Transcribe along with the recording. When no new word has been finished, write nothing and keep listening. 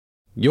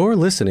You're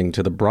listening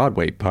to the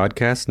Broadway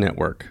Podcast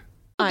Network.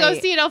 Go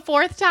see it a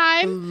fourth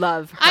time.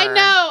 Love her. I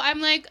know.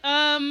 I'm like,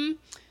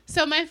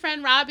 so my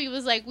friend Robbie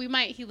was like,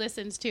 he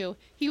listens too.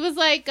 He was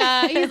like,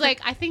 he's like,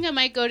 I think I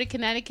might go to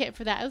Connecticut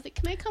for that. I was like,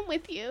 can I come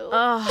with you?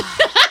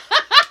 Oh.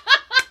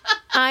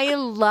 I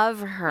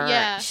love her.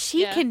 Yeah,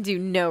 she can do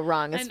no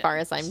wrong as far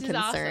as I'm concerned.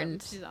 Awesome.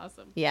 She's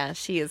awesome. Yeah,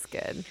 she is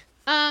good.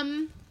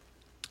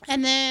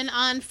 And then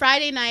on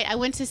Friday night, I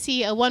went to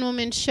see a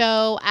one-woman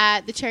show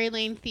at the Cherry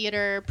Lane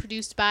Theater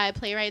produced by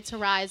Playwrights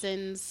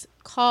Horizons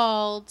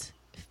called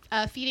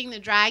Feeding the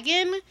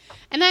Dragon.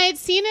 And I had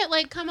seen it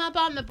like come up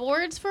on the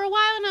boards for a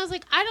while, and I was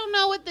like, I don't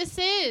know what this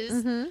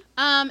is. Mm-hmm.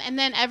 And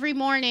then every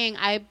morning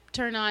I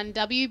turn on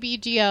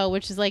WBGO,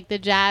 which is like the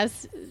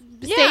jazz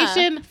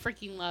station.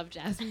 Freaking love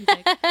jazz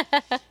music.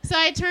 So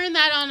I turn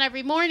that on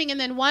every morning, and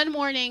then one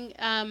morning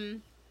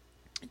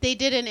they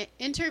did an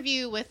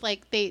interview with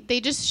like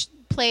they just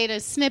played a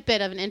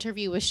snippet of an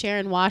interview with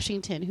Sharon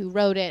Washington, who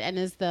wrote it and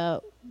is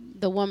the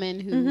woman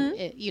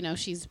who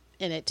she's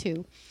in it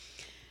too.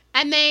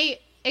 And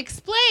they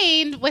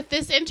explained with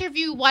this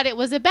interview what it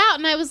was about,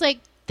 and I was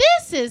like,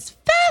 this is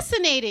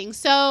fascinating.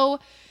 So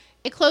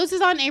it closes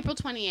on April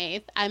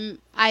 28th.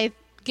 I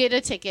get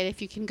a ticket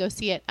if you can go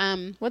see it.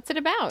 What's it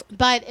about?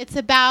 But it's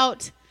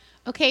about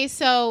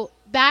so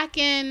back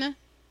in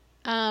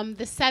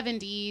the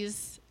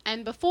 70s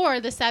and before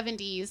the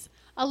 70s,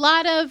 a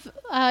lot of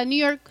New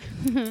York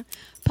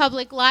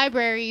public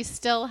libraries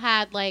still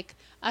had like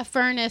a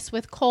furnace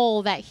with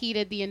coal that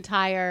heated the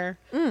entire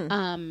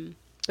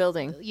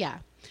building. Yeah.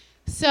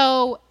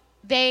 So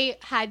they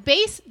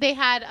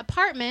had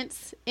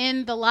apartments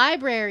in the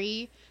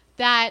library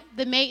that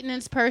the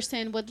maintenance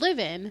person would live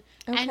in.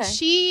 Okay. And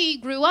she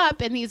grew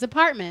up in these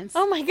apartments.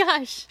 Oh my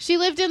gosh. She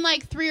lived in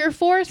like 3 or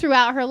 4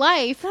 throughout her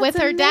life. That's with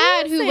her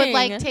dad, who would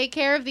like take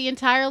care of the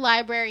entire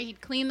library. He'd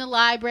clean the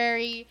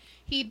library.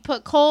 He'd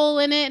put coal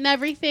in it and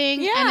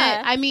everything.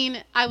 Yeah.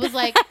 And I was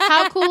like,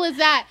 how cool is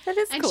that? That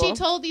is and cool. she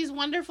told these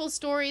wonderful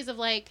stories of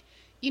like,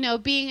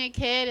 being a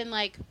kid and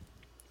like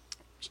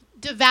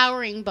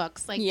devouring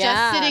books, like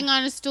just sitting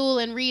on a stool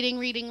and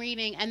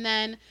reading. And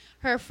then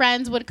her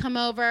friends would come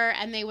over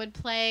and they would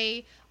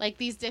play like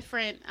these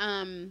different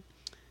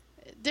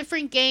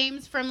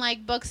games from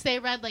like books they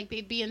read. Like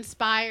they'd be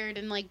inspired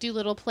and like do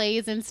little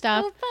plays and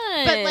stuff. Oh,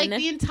 fun. But like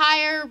the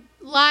entire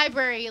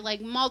library, like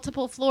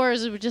multiple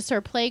floors, was just her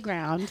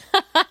playground.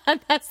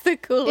 That's the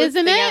coolest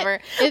Isn't thing it?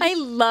 ever. I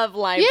love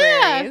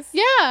libraries.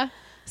 Yeah.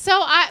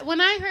 So when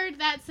I heard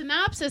that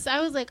synopsis, I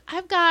was like,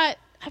 I've got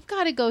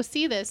to go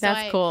see this.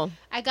 That's cool.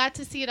 I got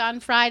to see it on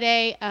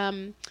Friday.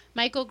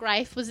 Michael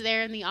Greif was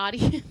there in the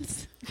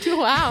audience.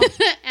 Wow.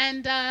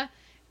 And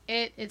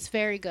it's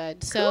very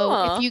good.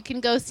 So if you can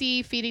go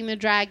see Feeding the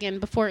Dragon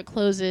before it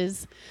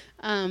closes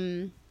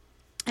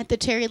at the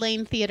Cherry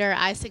Lane Theater,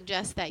 I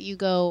suggest that you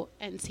go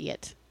and see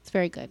it. It's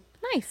very good.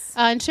 Nice.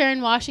 And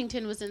Sharon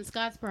Washington was in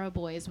Scottsboro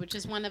Boys, which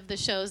is one of the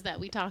shows that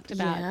we talked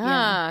about.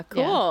 Yeah,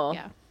 cool.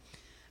 Yeah.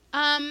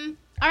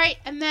 All right,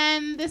 and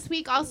then this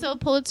week also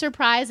Pulitzer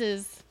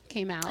Prizes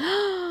came out.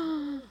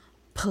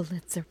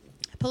 Pulitzer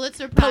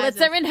Prizes.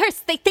 Pulitzer and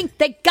Hearst, they think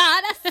they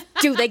got us.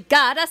 Do they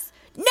got us?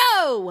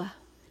 No.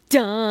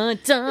 Dun,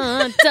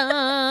 dun,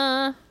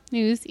 dun.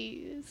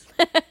 Newsies.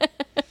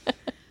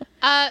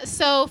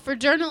 So for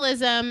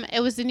journalism,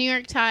 it was the New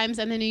York Times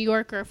and the New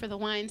Yorker for the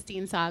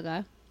Weinstein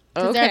saga.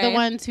 Because they're the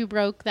ones who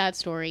broke that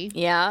story.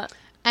 Yeah.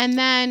 And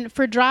then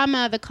for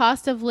drama, The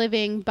Cost of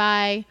Living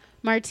by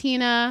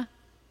Martina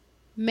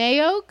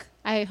Mayock.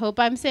 I hope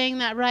I'm saying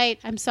that right.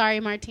 I'm sorry,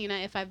 Martina,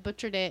 if I've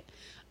butchered it.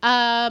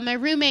 My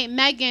roommate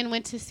Megan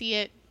went to see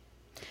it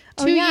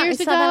 2 years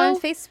ago. I saw that on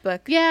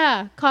Facebook.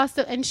 Yeah,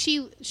 and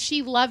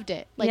she loved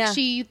it. Like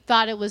she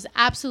thought it was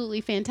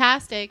absolutely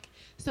fantastic.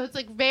 So it's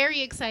like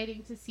very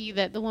exciting to see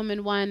that the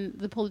woman won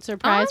the Pulitzer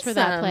Prize for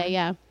that play.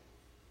 Yeah.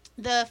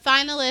 The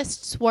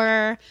finalists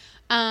were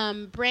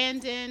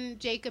Brandon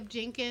Jacob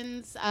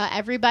Jenkins'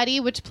 Everybody,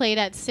 which played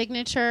at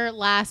Signature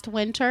last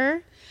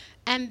winter.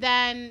 And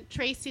then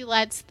Tracy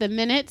Letts' The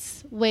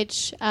Minutes,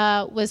 which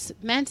was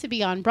meant to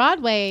be on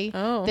Broadway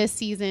this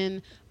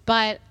season,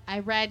 but I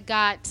read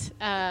got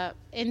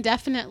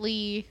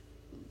indefinitely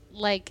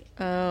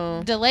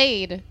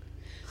delayed.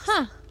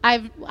 Huh.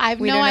 I've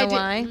no idea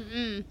why.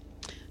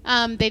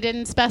 They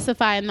didn't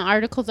specify in the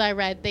articles I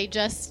read. They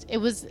just it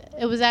was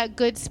at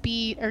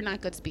Goodspeed, or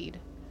not Goodspeed.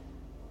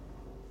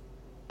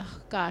 Oh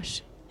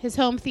gosh, his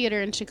home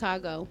theater in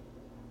Chicago.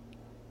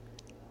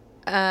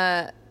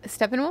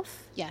 Steppenwolf?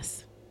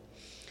 Yes.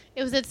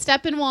 It was at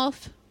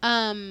Steppenwolf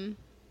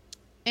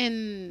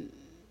in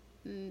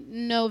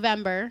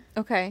November.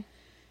 Okay.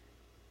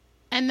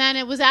 And then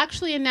it was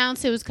actually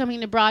announced it was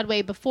coming to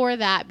Broadway before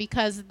that,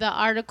 because the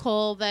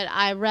article that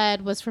I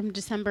read was from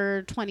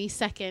December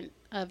 22nd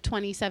of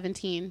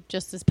 2017,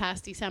 just this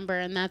past December,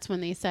 and that's when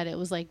they said it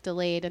was like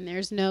delayed and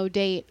there's no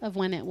date of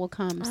when it will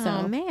come.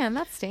 Oh man,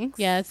 that stinks.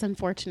 Yeah, it's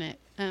unfortunate.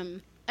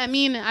 I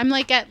mean, I'm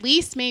like, at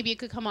least maybe it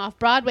could come off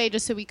Broadway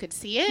just so we could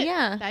see it.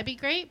 Yeah. That'd be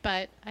great,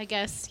 but I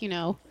guess,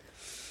 we'll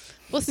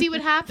see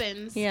what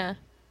happens. Yeah.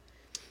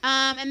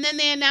 And then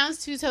they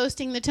announced who's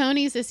hosting the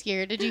Tonys this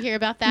year. Did you hear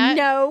about that?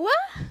 No.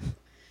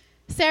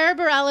 Sarah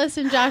Bareilles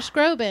and Josh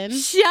Groban.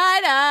 Shut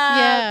up.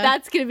 Yeah.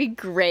 That's going to be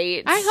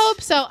great. I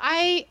hope so.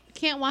 I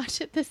can't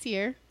watch it this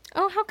year.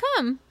 Oh, how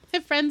come? My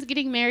friend's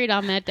getting married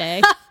on that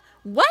day.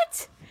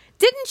 What?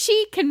 Didn't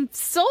she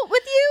consult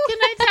with you? Can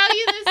I tell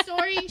you this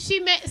story?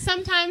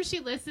 Sometimes she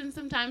listens,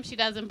 sometimes she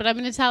doesn't. But I'm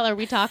going to tell her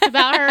we talked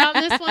about her on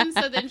this one,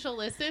 so then she'll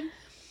listen.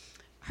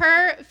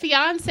 Her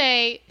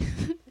fiance,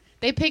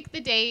 they picked the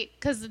date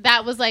because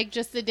that was like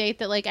just the date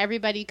that like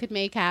everybody could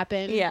make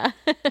happen. Yeah.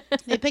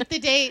 They picked the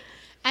date,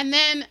 and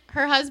then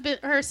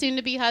her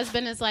soon-to-be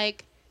husband, is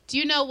like, "Do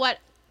you know what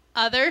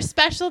other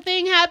special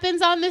thing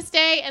happens on this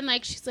day?" And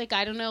like she's like,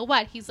 "I don't know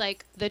what." He's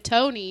like, "The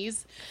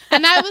Tonys,"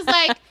 and I was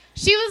like.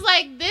 She was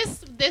like,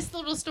 this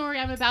little story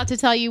I'm about to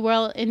tell you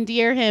will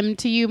endear him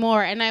to you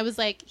more. And I was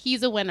like,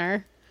 he's a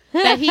winner.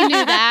 That he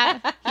knew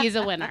that. He's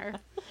a winner.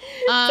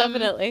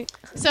 Definitely.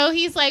 So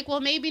he's like,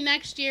 well, maybe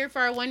next year for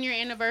our 1-year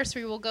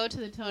anniversary, we'll go to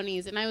the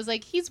Tonys. And I was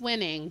like, he's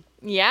winning.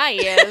 Yeah, he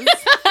is.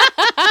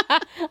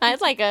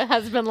 I'd like a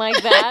husband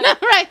like that.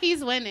 Right,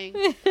 he's winning.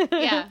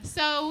 Yeah.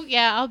 So,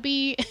 yeah, I'll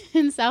be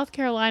in South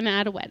Carolina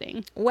at a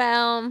wedding.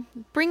 Well,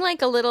 bring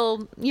like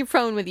your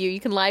phone with you. You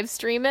can live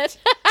stream it.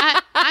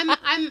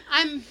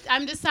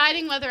 I'm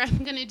deciding whether I'm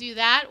going to do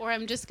that or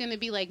I'm just going to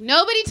be like,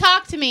 nobody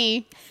talk to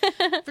me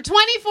for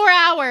 24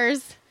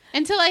 hours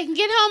until I can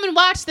get home and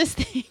watch this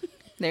thing.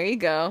 There you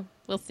go.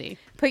 We'll see.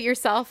 Put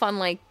yourself on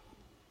like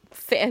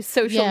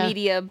social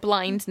media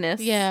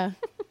blindness. Yeah.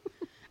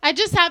 I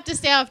just have to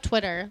stay off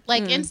Twitter.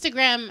 Like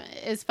Instagram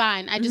is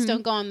fine. I just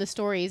don't go on the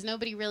stories.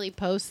 Nobody really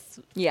posts.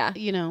 Yeah.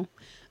 You know.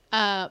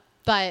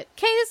 But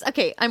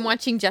okay, I'm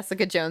watching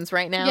Jessica Jones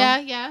right now.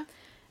 Yeah.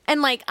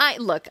 And like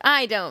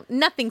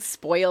nothing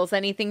spoils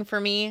anything for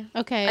me.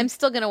 Okay. I'm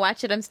still going to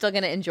watch it. I'm still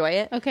going to enjoy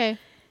it. Okay.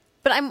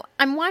 But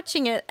I'm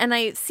watching it and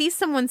I see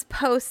someone's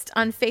post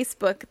on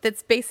Facebook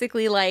that's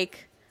basically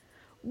like,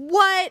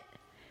 what?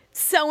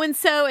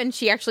 So-and-so, and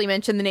she actually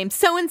mentioned the name,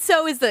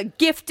 so-and-so is the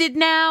Gifted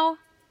now.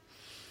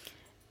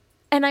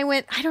 And I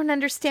went, I don't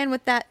understand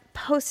what that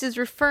post is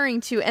referring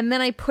to. And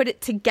then I put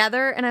it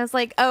together and I was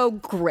like, oh,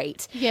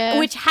 great. Yeah.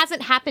 Which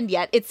hasn't happened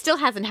yet. It still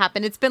hasn't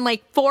happened. It's been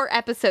like 4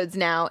 episodes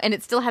now and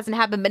it still hasn't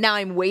happened. But now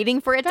I'm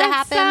waiting for it to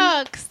happen.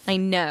 That sucks. I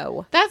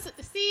know.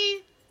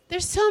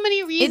 There's so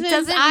many reasons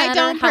doesn't I matter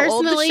don't how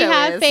old the personally show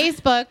have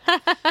is. Facebook.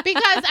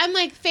 Because I'm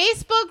like,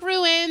 Facebook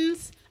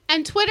ruins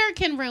and Twitter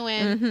can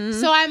ruin. Mm-hmm.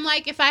 So I'm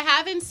like, if I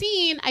haven't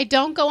seen, I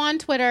don't go on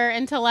Twitter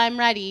until I'm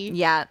ready.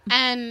 Yeah.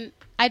 And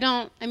I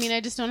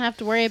just don't have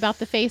to worry about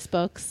the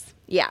Facebooks.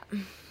 Yeah.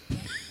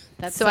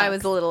 So I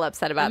was a little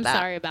upset about I'm that.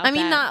 sorry about I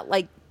mean, that. not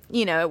like,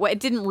 it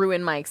didn't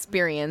ruin my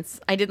experience.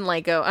 I didn't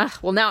like go,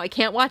 well, now I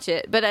can't watch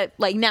it. But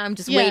now I'm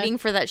just waiting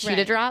for that shoe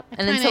to drop.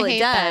 And kinda until it hate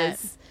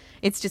does, that.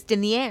 it's just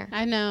in the air.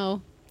 I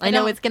know. I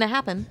know it's going to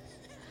happen.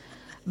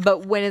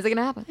 But when is it going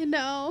to happen? I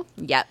know.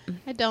 Yep.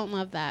 I don't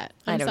love that.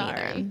 I'm I don't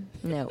sorry.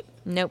 either.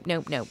 Nope.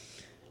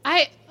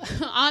 I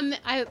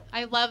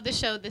love the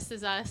show This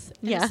Is Us.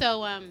 And Yeah.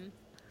 so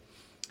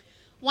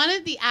one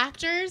of the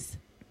actors,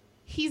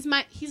 he's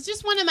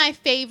just one of my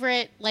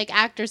favorite like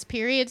actors,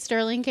 period,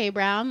 Sterling K.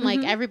 Brown.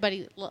 Like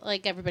everybody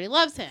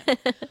loves him.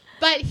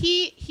 But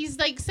he's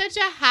like such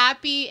a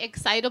happy,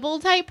 excitable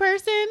type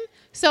person.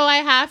 So I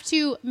have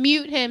to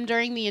mute him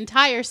during the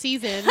entire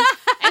season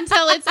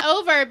until it's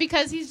over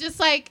because he's just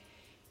like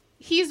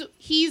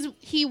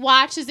he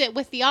watches it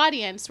with the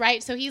audience,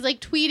 right? So he's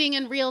like tweeting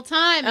in real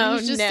time and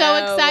he's just so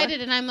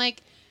excited and I'm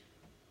like,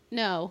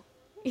 no.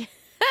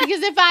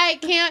 Because if I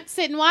can't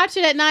sit and watch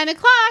it at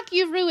 9:00,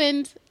 you've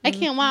ruined. I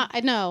can't watch.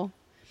 I know.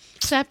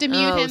 So I have to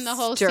mute him the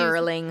whole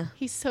Sterling. season.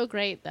 He's so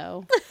great,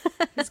 though.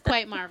 He's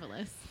quite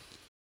marvelous.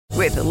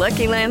 With the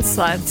Lucky Land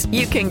Slots,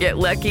 you can get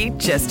lucky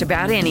just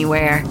about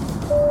anywhere.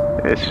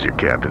 This is your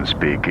captain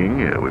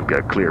speaking. We've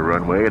got clear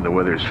runway and the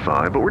weather's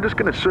fine, but we're just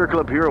going to circle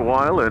up here a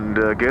while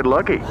and get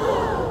lucky.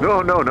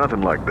 No,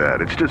 nothing like that.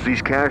 It's just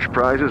these cash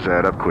prizes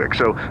add up quick.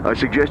 So I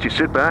suggest you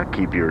sit back,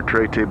 keep your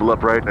tray table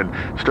upright, and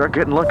start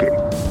getting lucky.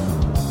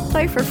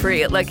 Play for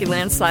free at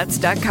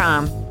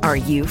LuckyLandSlots.com. Are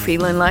you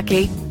feeling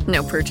lucky?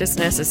 No purchase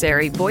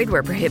necessary. Void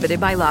where prohibited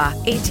by law.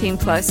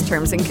 18+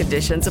 terms and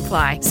conditions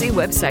apply. See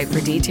website for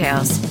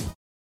details.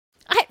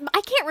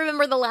 I can't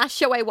remember the last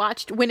show I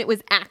watched when it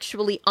was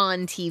actually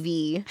on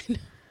TV.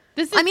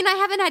 I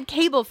haven't had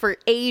cable for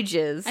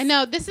ages. I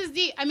know.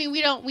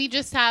 We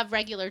just have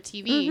regular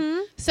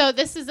TV. So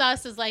This Is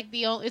Us is like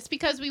the only, it's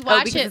because we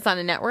watch because it's on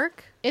a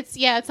network? It's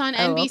on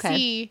NBC.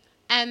 Okay.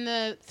 And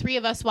the 3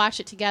 of us watch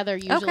it together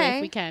usually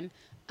if we can.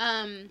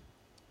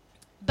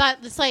 But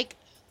it's like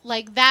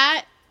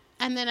that.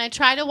 And then I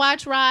try to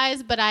watch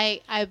Rise, but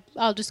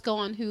I'll just go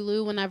on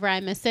Hulu whenever I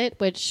miss it,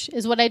 which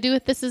is what I do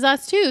with This Is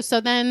Us too. So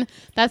then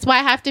that's why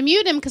I have to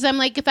mute him because I'm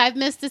like, if I've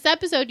missed this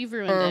episode, you've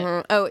ruined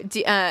it. Oh,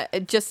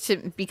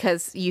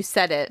 because you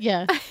said it.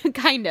 Yeah.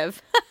 Kind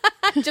of.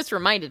 just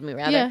reminded me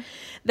rather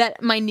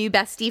that my new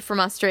bestie from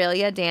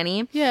Australia,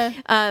 Danny,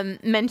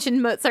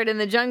 mentioned Mozart in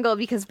the Jungle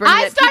because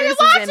Bernadette I started Peters is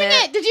watching in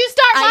it. Did you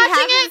start watching I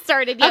haven't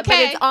started yet, but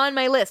Okay. it's on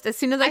my list as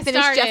soon as I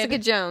finish started. Jessica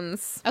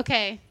Jones.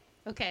 Okay.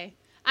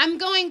 I'm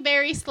going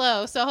very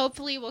slow, so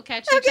hopefully we'll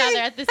catch each other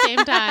at the same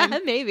time.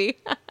 Maybe.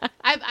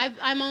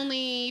 I'm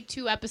only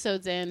 2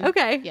 episodes in.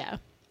 Okay. Yeah.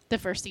 The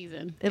first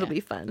season. It'll be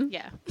fun.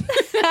 Yeah.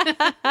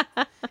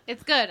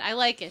 It's good. I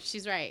like it.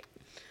 She's right.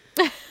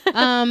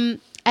 And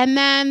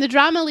then the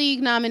Drama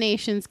League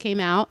nominations came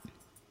out.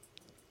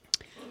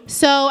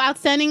 So,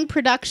 outstanding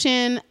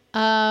production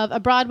of a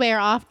Broadway or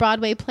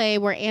off-Broadway play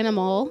were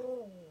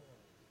Animal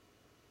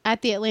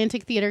at the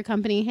Atlantic Theater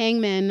Company,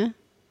 Hangman.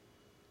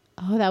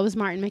 Oh, that was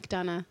Martin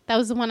McDonagh. That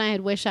was the one I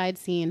had wished I'd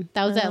seen.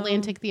 That was the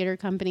Atlantic Theater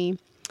Company.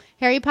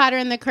 Harry Potter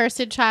and the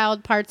Cursed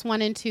Child, parts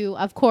 1 and 2.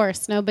 Of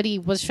course, nobody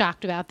was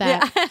shocked about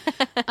that.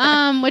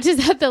 Which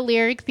is at the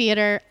Lyric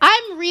Theater.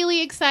 I'm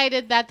really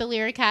excited that the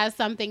Lyric has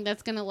something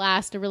that's going to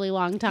last a really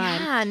long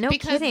time. Yeah, no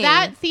because kidding.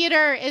 that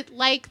theater is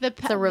like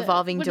It's a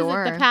revolving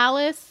door. The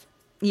Palace.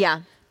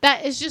 Yeah.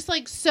 That is just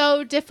like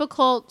so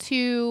difficult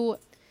to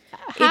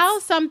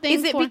house something.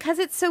 Is it because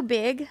it's so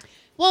big?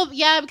 Well,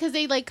 yeah, because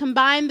they like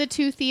combine the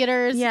 2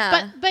 theaters.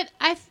 Yeah. But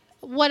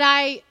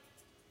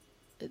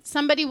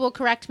somebody will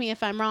correct me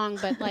if I'm wrong,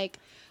 but like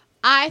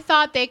I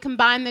thought they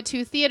combined the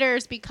 2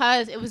 theaters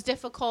because it was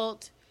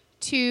difficult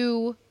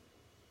to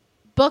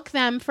book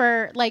them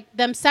for like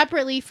them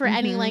separately for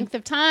any length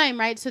of time,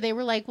 right? So they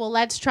were like, well,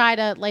 let's try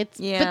to but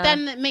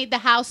then it made the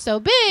house so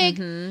big.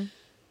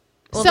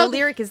 Well, so the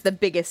Lyric is the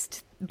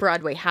biggest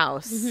Broadway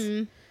house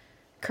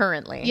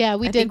currently. Yeah,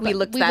 we I did. think we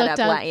looked that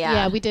up.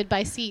 Yeah, we did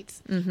by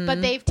seats.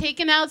 But they've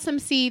taken out some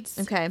seats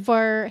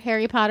for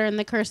Harry Potter and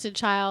the Cursed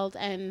Child.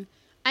 And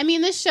I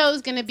mean, this show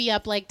is going to be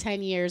up like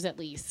 10 years at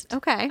least.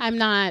 Okay.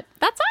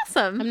 That's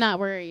awesome. I'm not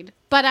worried.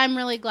 But I'm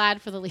really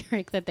glad for the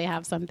Lyric that they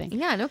have something.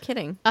 Yeah, no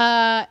kidding.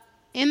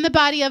 In the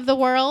Body of the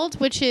World,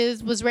 which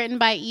was written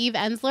by Eve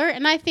Ensler.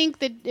 And I think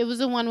that it was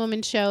a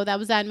one-woman show that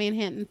was at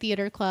Manhattan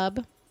Theater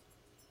Club.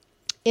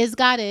 Is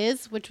God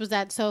Is, which was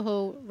at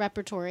Soho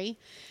Repertory.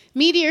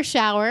 Meteor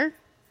Shower,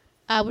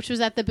 which was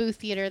at the Booth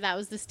Theater. That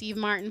was the Steve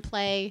Martin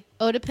play.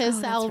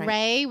 Oedipus El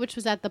Rey, which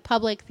was at the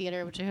Public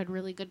Theater, which I heard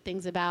really good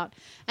things about.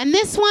 And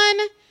this one,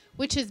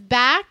 which is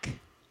back,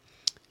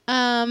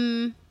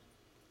 I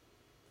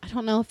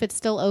don't know if it's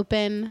still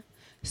open,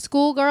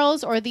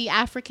 Schoolgirls or the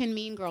African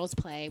Mean Girls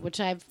play, which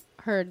I've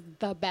heard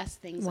the best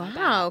things about.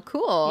 Wow,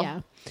 cool.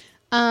 Yeah.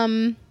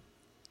 And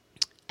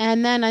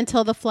then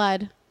Until the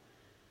Flood,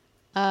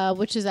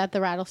 which is at the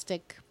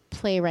Rattlestick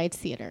Playwrights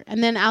Theater.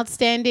 And then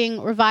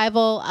outstanding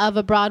revival of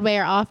a Broadway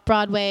or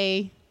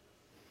off-Broadway.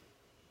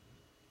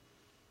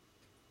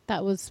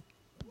 That was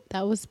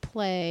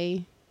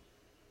play.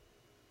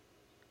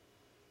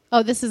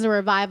 Oh, this is a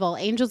revival.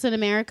 Angels in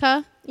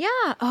America.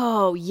 Yeah.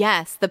 Oh,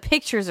 yes. The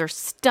pictures are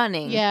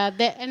stunning. Yeah.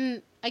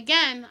 And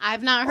again,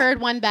 I've not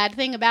heard one bad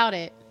thing about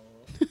it.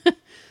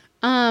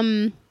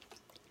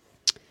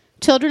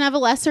 Children of a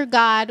Lesser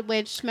God,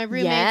 which my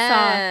roommate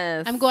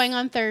saw. I'm going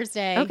on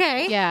Thursday.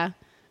 Okay. Yeah.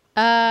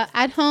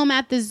 At Home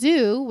at the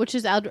Zoo, which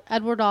is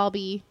Edward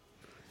Albee.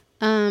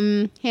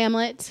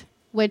 Hamlet,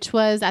 which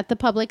was at the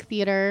Public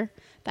Theater.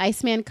 The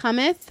Iceman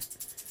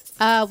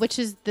Cometh, which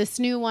is this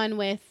new one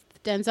with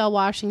Denzel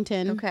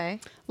Washington. Okay.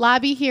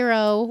 Lobby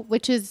Hero,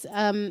 which is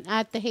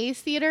at the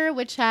Hayes Theater,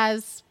 which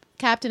has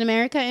Captain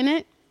America in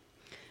it,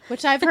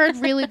 which I've heard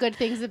really good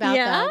things about.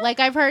 Yeah? Though. Like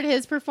I've heard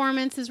his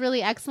performance is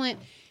really excellent.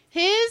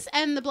 His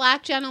and the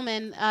Black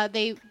Gentleman,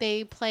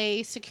 they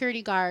play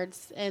security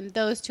guards, and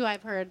those two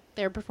I've heard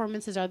their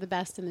performances are the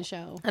best in the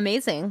show.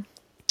 Amazing.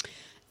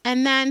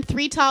 And then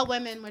Three Tall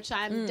Women, which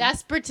I'm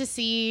desperate to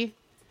see,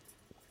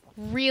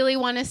 really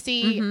want to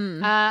see.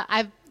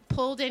 I've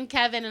pulled in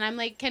Kevin, and I'm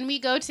like, can we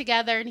go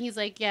together? And he's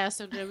like, yeah,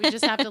 so we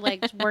just have to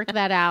like work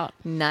that out.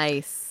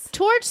 Nice.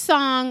 Torch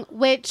Song,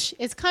 which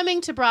is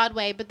coming to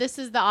Broadway, but this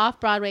is the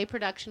off-Broadway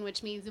production,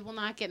 which means it will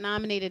not get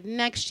nominated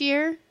next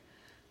year.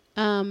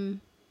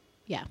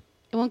 Yeah,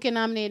 it won't get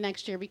nominated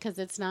next year because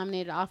it's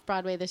nominated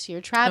off-Broadway this year.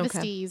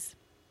 Travesties,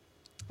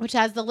 which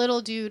has the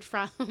little dude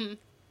from,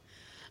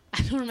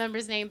 I don't remember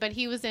his name, but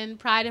he was in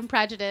Pride and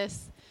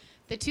Prejudice,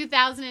 the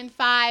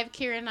 2005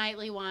 Keira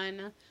Knightley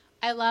one.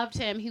 I loved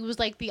him. He was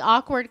like the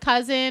awkward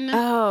cousin.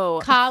 Oh.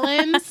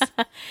 Collins.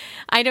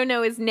 I don't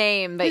know his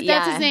name, but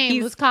That's his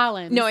name. Was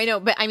Collins. No, I know,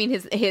 but I mean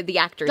the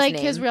actor's like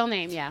name. his real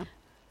name, yeah.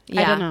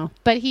 I don't know.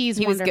 But he was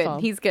wonderful.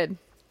 good. He's good.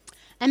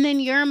 And then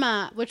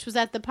Yerma, which was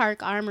at the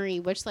Park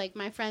Armory, which like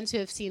my friends who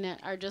have seen it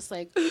are just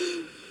like,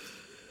 it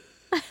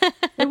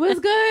was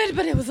good,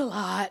 but it was a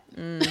lot.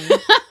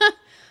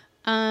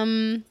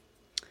 And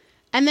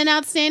then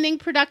outstanding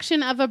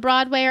production of a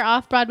Broadway or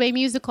off-Broadway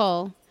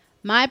musical.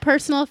 My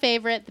personal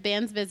favorite, The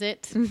Band's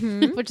Visit,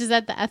 which is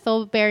at the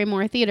Ethel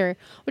Barrymore Theater,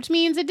 which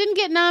means it didn't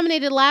get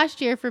nominated last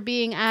year for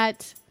being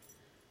at,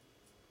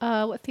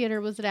 what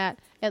theater was it at?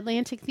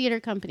 Atlantic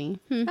Theater Company.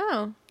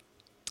 Oh.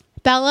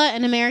 Bella,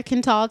 An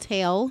American Tall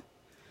Tale,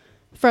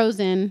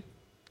 Frozen,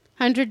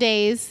 100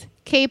 Days,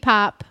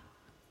 K-pop,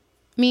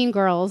 Mean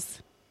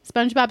Girls,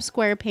 SpongeBob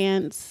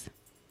SquarePants,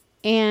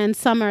 and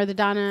Summer, the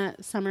Donna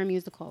Summer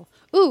musical.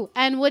 Ooh,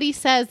 and Woody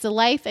Says, the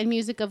life and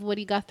music of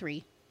Woody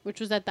Guthrie, which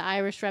was at the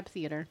Irish Rep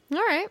Theater. All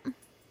right.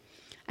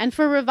 And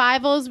for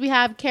revivals, we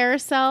have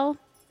Carousel,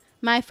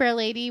 My Fair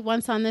Lady,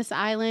 Once on This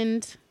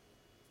Island.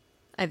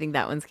 I think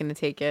that one's going to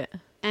take it.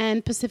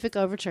 And Pacific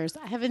Overtures.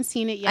 I haven't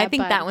seen it yet. I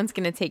think that one's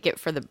going to take it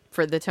for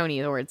the Tony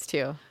Awards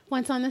too.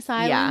 Once on This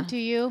Island, Yeah. do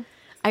you?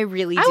 I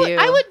really do.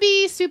 I would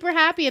be super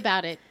happy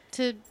about it.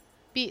 To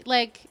be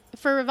like,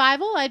 for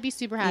revival, I'd be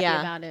super happy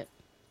about it.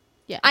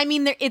 Yeah. I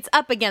mean, it's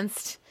up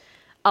against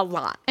a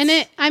lot.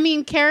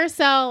 And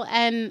Carousel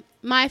and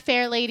My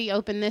Fair Lady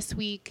opened this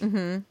week.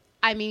 Mm-hmm.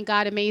 I mean,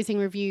 got amazing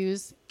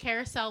reviews.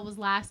 Carousel was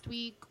last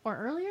week or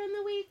earlier in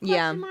the week?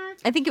 Yeah. Mark?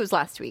 I think it was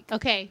last week.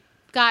 Okay.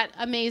 Got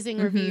amazing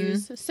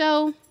reviews.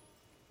 So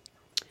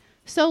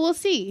we'll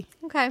see.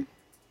 Okay.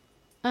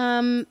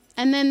 And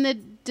then the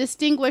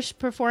distinguished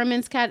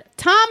performance Tom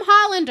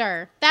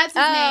Hollander. That's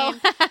his name.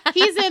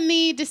 He's in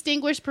the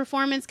distinguished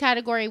performance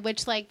category,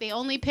 which like they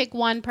only pick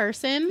one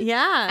person.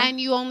 Yeah. And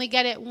you only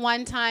get it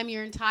one time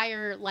your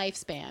entire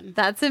lifespan.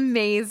 That's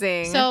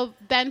amazing. So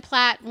Ben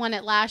Platt won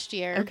it last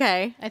year.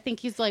 Okay. I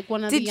think he's like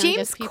one of the Did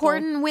youngest James people.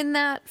 Corden win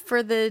that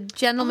for the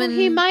Gentleman? Oh,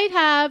 he might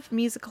have.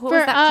 Musical. What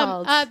was that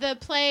called? The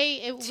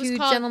play. It was Two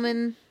called.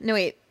 Gentlemen. No,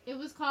 wait. It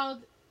was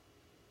called.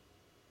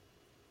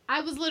 I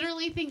was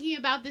literally thinking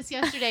about this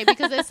yesterday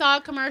because I saw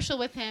a commercial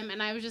with him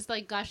and I was just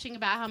like gushing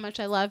about how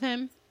much I love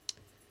him.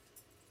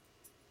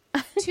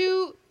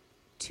 Two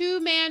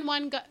man,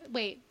 one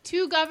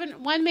governor.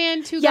 One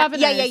man, two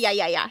governors.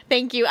 Yeah.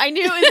 Thank you. I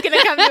knew it was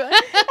gonna come to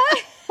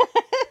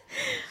it.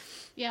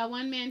 Yeah,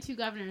 one man, two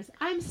governors.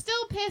 I'm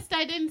still pissed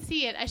I didn't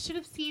see it. I should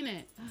have seen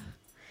it.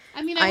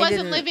 I mean, I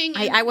wasn't living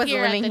here. I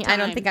wasn't living here. I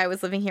don't think I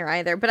was living here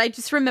either. But I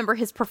just remember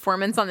his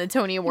performance on the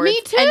Tony Awards.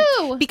 Me too.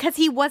 And because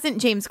he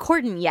wasn't James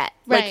Corden yet.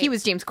 Right. Like, he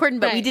was James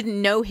Corden, but we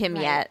didn't know him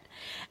yet.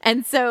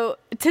 And so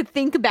to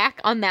think back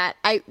on that,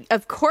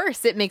 of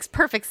course, it makes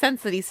perfect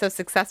sense that he's so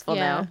successful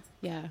now.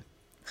 Yeah.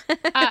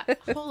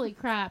 Holy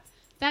crap.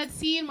 That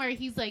scene where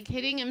he's like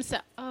hitting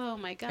himself. Oh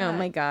my God. Oh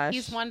my gosh.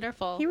 He's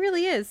wonderful. He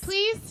really is.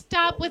 Please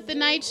stop with the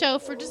night show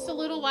for just a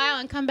little while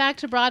and come back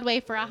to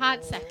Broadway for a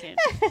hot second.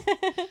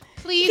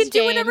 Please, You can do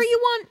James. whatever you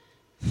want.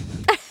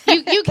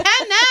 You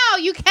can now.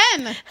 You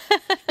can.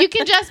 You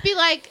can just be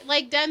like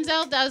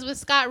Denzel does with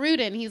Scott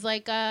Rudin. He's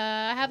like,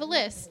 I have a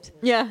list.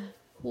 Yeah.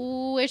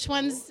 Which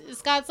ones?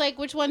 Scott's like,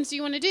 which ones do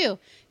you want to do?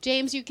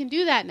 James, you can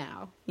do that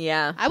now.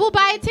 Yeah. I will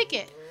buy a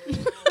ticket.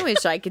 I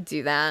wish I could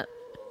do that.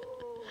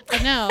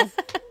 I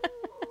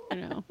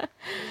know.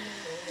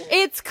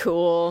 It's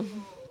cool.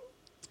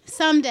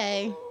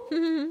 Someday.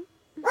 All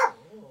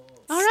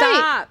right.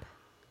 Stop.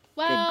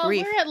 Well, Good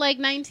grief. we're at like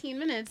 19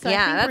 minutes. So I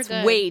Yeah, think that's we're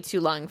good. way too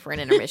long for an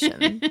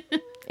intermission.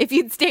 If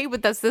you'd stayed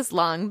with us this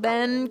long,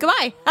 then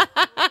goodbye.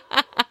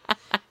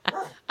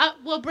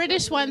 Well,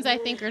 British ones I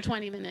think are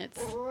 20 minutes.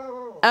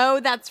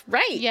 Oh, that's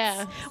right.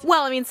 Yeah.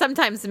 Well, I mean,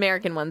 sometimes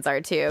American ones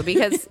are too,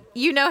 because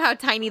you know how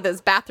tiny those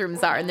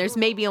bathrooms are, and there's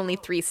maybe only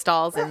 3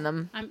 stalls in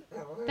them.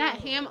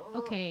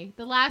 Okay.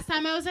 The last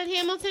time I was at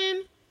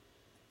Hamilton,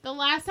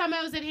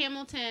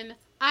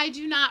 I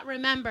do not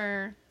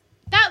remember.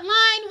 That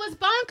line was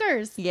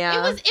bonkers. Yeah.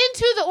 It was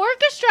into the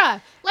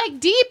orchestra, like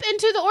deep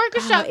into the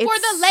orchestra for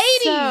the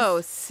ladies.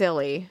 So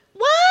silly.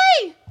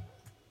 Why?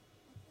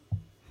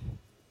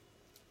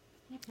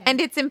 Okay. And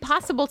it's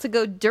impossible to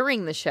go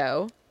during the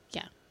show.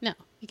 Yeah. No,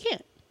 you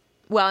can't.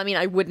 Well, I mean,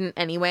 I wouldn't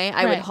anyway.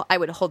 I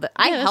would hold it.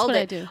 Yeah, I that's held what I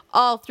it do.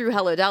 all through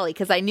Hello Dolly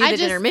because I knew that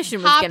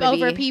intermission was going to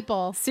be over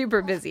people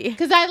super busy.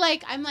 because I'm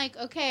like,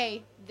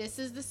 okay, this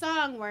is the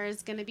song where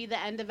it's going to be the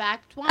end of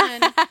Act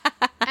 1,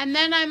 and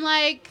then I'm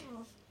like,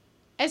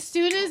 as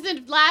soon as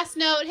the last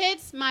note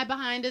hits, my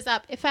behind is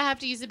up. If I have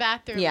to use the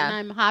bathroom, and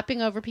I'm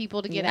hopping over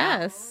people to get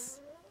out. Yes.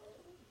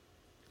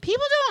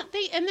 People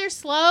and they're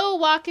slow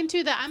walking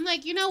to the. I'm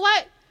like, you know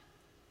what?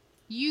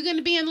 You're going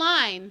to be in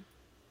line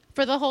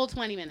for the whole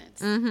 20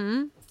 minutes.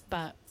 Mm-hmm.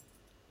 But,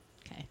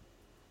 okay.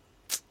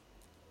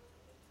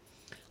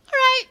 All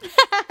right.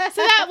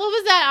 So what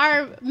was that?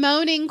 Our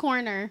moaning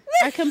corner.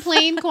 Our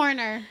complain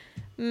corner.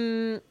 What?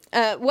 You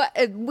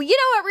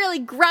know what really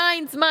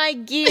grinds my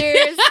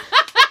gears?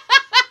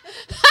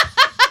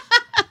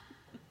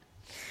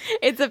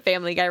 It's a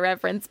Family Guy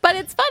reference, but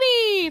it's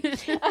funny.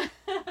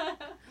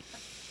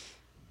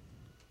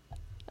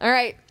 All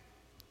right.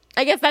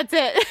 I guess that's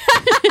it.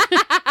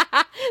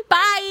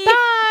 Bye.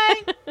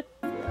 Bye.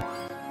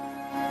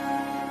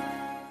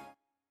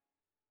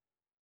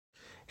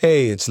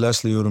 Hey, it's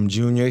Leslie Odom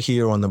Jr.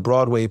 here on the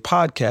Broadway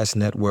Podcast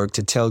Network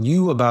to tell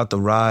you about the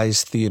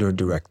Rise Theater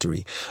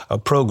Directory, a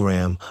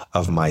program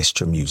of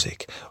Maestra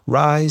Music.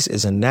 Rise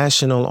is a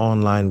national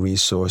online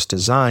resource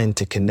designed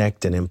to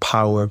connect and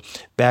empower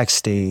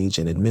backstage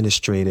and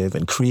administrative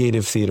and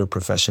creative theater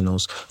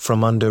professionals from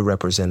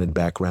underrepresented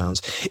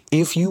backgrounds.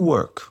 If you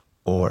work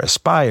or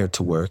aspire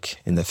to work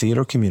in the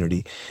theater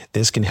community,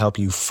 this can help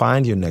you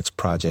find your next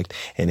project.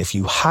 And if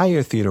you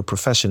hire theater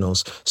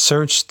professionals,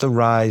 search the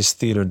Rise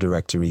Theater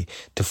Directory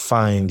to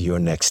find your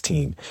next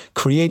team.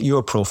 Create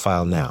your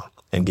profile now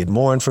and get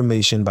more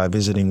information by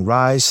visiting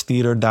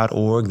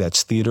risetheater.org.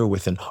 That's theater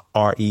with an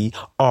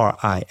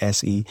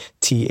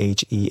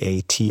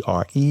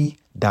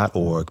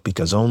RERISETHEATRE.org,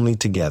 because only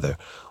together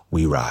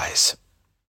we rise.